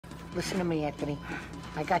Listen to me, Anthony.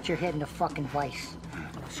 I got your head in a fucking vice.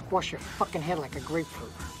 I'll squash your fucking head like a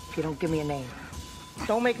grapefruit if you don't give me a name.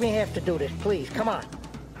 Don't make me have to do this, please. Come on.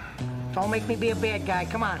 Don't make me be a bad guy.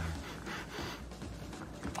 Come on.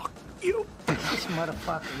 Fuck you. This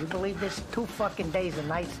motherfucker. You believe this? 2 fucking days and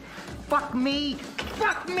nights. Fuck me.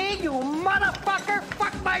 Fuck me, you motherfucker.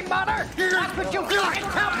 Fuck my mother. That's what you fucking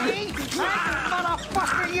tell me. Huh?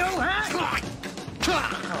 Motherfucker, you, huh?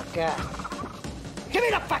 Oh, God. Give me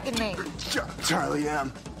the fucking name. Charlie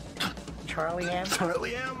M. Charlie M?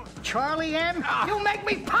 Charlie M. Charlie M? You make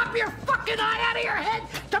me pop your fucking eye out of your head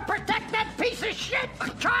to protect that piece of shit!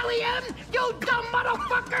 Charlie M? You dumb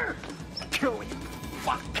motherfucker! Kill you.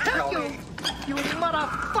 Fuck. Kill you! You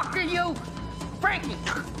motherfucker, you! Frankie,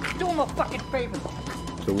 do him a fucking favor.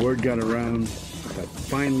 The word got around that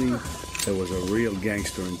finally there was a real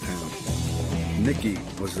gangster in town. Nicky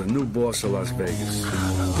was the new boss of Las Vegas.